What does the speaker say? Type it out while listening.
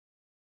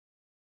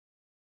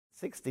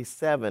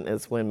'67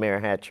 is when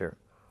Mayor Hatcher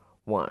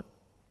won.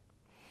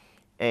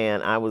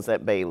 And I was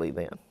at Bailey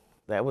then.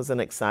 That was an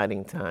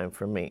exciting time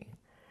for me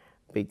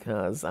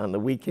because on the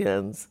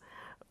weekends,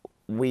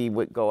 we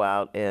would go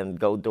out and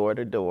go door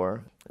to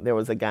door. There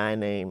was a guy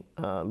named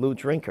Lou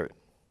Drinkard,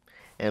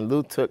 and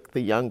Lou took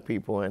the young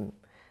people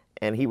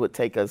and he would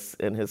take us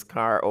in his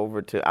car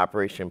over to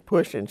Operation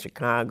Push in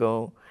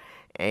Chicago,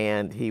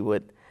 and he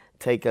would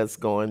take us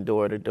going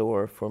door to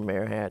door for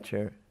Mayor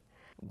Hatcher.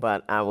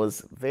 But I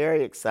was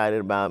very excited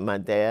about it. My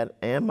dad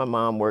and my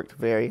mom worked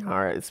very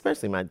hard,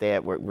 especially my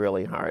dad worked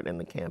really hard in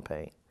the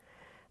campaign.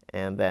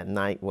 And that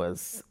night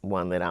was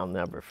one that I'll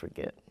never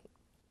forget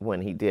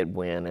when he did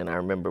win. And I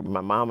remember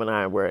my mom and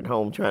I were at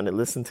home trying to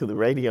listen to the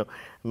radio.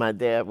 My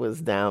dad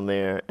was down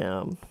there,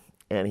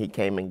 and he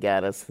came and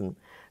got us. And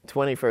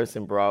 21st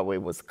and Broadway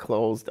was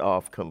closed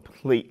off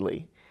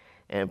completely.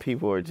 And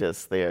people were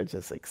just there,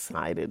 just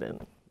excited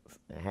and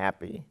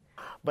happy.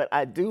 But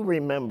I do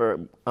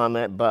remember on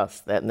that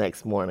bus that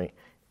next morning,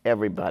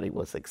 everybody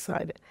was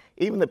excited.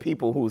 Even the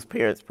people whose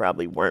parents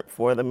probably weren't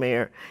for the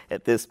mayor,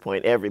 at this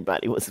point,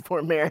 everybody was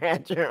for Mayor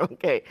Hatcher,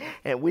 okay?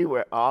 And we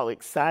were all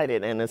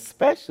excited, and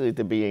especially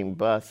to being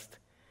bused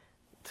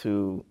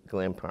to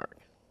Glen Park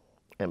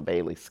and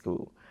Bailey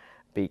School,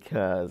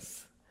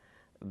 because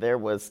there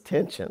was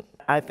tension.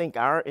 I think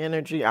our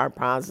energy, our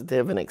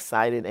positive and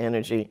excited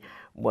energy,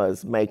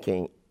 was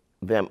making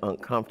them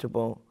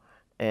uncomfortable,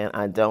 and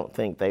I don't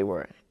think they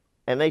were.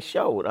 And they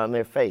showed on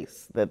their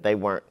face that they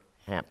weren't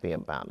happy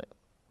about it.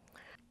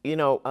 You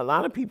know, a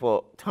lot of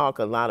people talk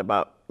a lot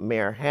about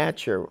Mayor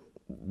Hatcher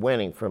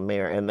winning for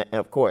mayor, and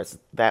of course,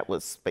 that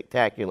was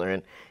spectacular,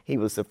 and he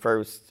was the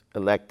first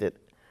elected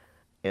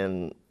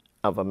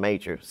of a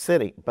major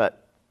city.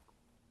 But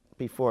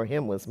before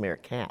him was Mayor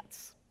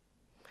Katz,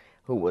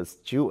 who was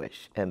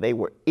Jewish, and they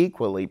were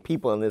equally,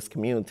 people in this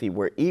community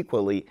were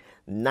equally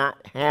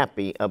not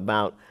happy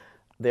about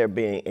there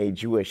being a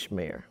Jewish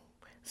mayor.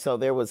 So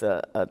there was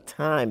a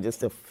time,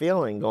 just a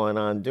feeling going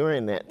on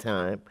during that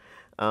time,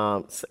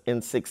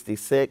 in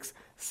 '66,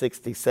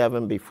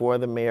 '67, before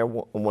the mayor,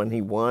 when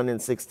he won in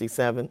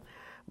 '67,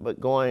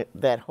 but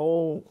that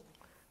whole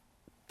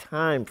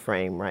time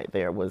frame right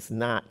there was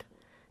not,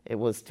 it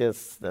was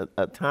just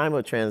a time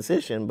of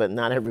transition, but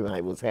not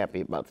everybody was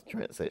happy about the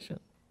transition.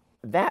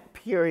 That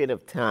period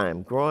of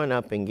time, growing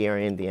up in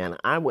Gary, Indiana,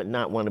 I would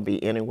not want to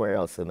be anywhere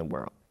else in the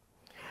world.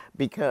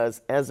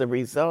 Because as a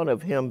result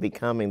of him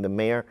becoming the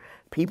mayor,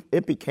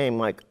 it became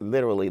like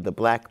literally the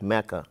black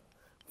Mecca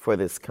for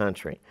this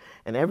country.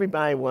 And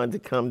everybody wanted to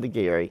come to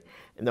Gary,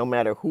 no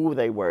matter who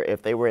they were,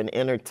 if they were an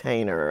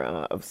entertainer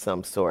of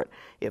some sort,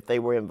 if they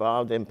were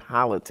involved in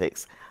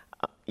politics,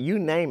 you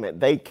name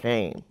it, they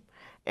came.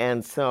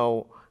 And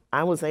so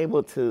I was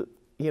able to,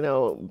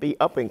 be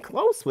up and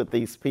close with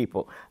these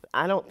people.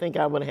 I don't think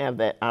I would have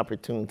that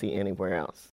opportunity anywhere else.